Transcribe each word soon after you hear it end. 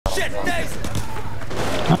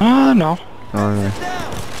No. Oh,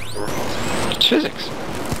 yeah. It's physics.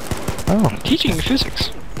 Oh, I'm teaching you physics.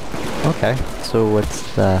 okay. So what's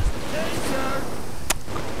the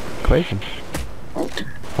equation?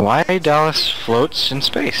 Why Dallas floats in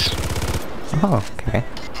space. Oh, okay.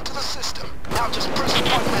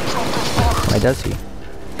 Why does he?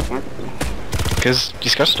 Because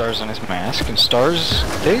he's got stars on his mask, and stars,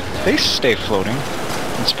 they stay floating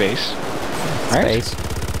in space. Right? Space.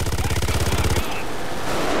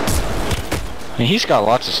 And he's got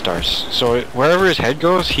lots of stars, so wherever his head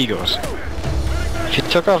goes, he goes. If he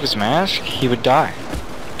took off his mask, he would die.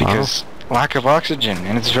 Because lack of oxygen,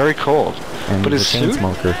 and it's very cold. And But his he's a chain suit,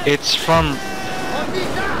 smoker. it's from...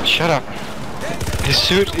 Shut up. His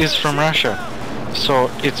suit is from Russia, so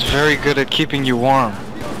it's very good at keeping you warm.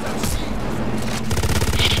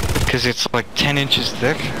 Because it's like 10 inches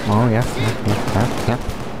thick. Oh, yeah.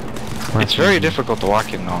 It's very difficult to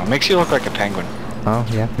walk in though. It makes you look like a penguin. Oh,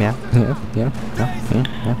 yeah.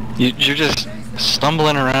 You're just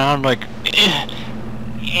stumbling around like...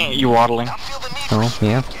 you waddling. Oh,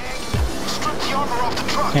 yeah.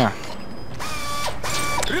 Yeah.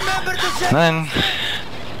 And then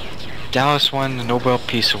Dallas won the Nobel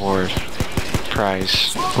Peace Award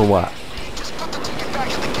prize. For what?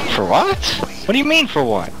 For what? What do you mean for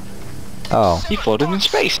what? Oh. He floated in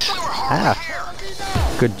space. Ah.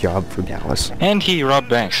 Good job for Dallas. And he robbed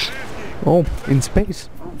banks. Oh, in space.